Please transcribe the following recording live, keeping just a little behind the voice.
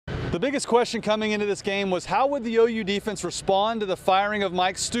The biggest question coming into this game was how would the OU defense respond to the firing of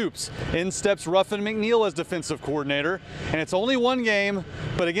Mike Stoops? In steps Ruffin McNeil as defensive coordinator, and it's only one game,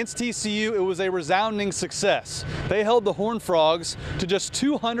 but against TCU it was a resounding success. They held the Horned Frogs to just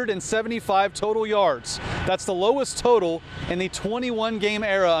 275 total yards. That's the lowest total in the 21-game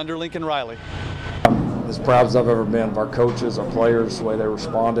era under Lincoln Riley. As proud as I've ever been of our coaches, our players, the way they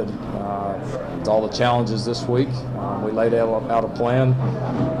responded to all the challenges this week. We laid out a plan.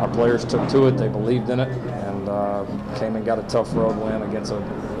 Our players took to it. They believed in it, and came and got a tough road win against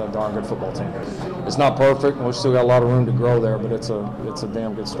a darn good football team. It's not perfect, and we've still got a lot of room to grow there, but it's a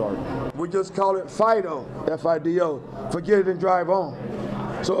damn good start. We just call it FIDO, F-I-D-O. Forget it and drive on.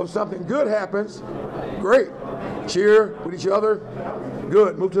 So if something good happens, great. Cheer with each other,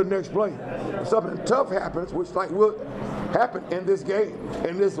 good. Move to the next play. If something tough happens, which like will happen in this game,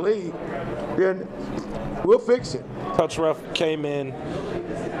 in this league, then we'll fix it. Coach Ruff came in,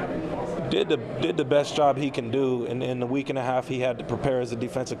 did the best job he can do in the week and a half he had to prepare as a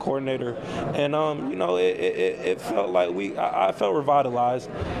defensive coordinator, and you know, it felt like I felt revitalized.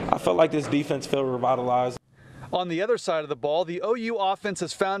 I felt like this defense felt revitalized. On the other side of the ball, the OU offense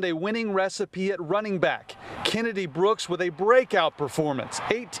has found a winning recipe at running back. Kennedy Brooks with a breakout performance.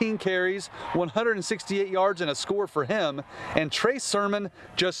 18 carries, 168 yards, and a score for him. And Trey Sermon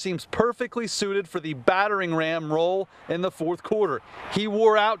just seems perfectly suited for the battering ram role in the fourth quarter. He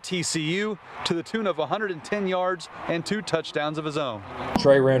wore out TCU to the tune of 110 yards and 2 touchdowns of his own.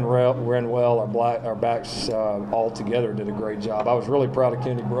 Trey ran well. Our backs all together did a great job. I was really proud of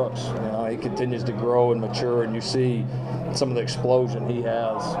Kennedy Brooks. You know, he continues to grow and mature, and you see some of the explosion he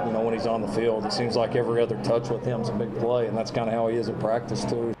has, you know, when he's on the field. It seems like every other touch with him is a big play, and that's kind of how he is in practice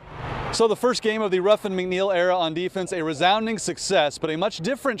too. So the first game of the Ruffin McNeil era on defense, a resounding success, but a much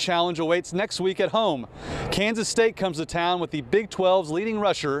different challenge awaits next week at home. Kansas State comes to town with the Big 12's leading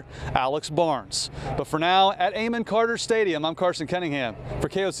rusher, Alex Barnes. But for now, at Amon Carter Stadium, I'm Carson Cunningham for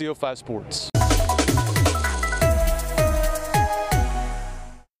KOCO 5 Sports.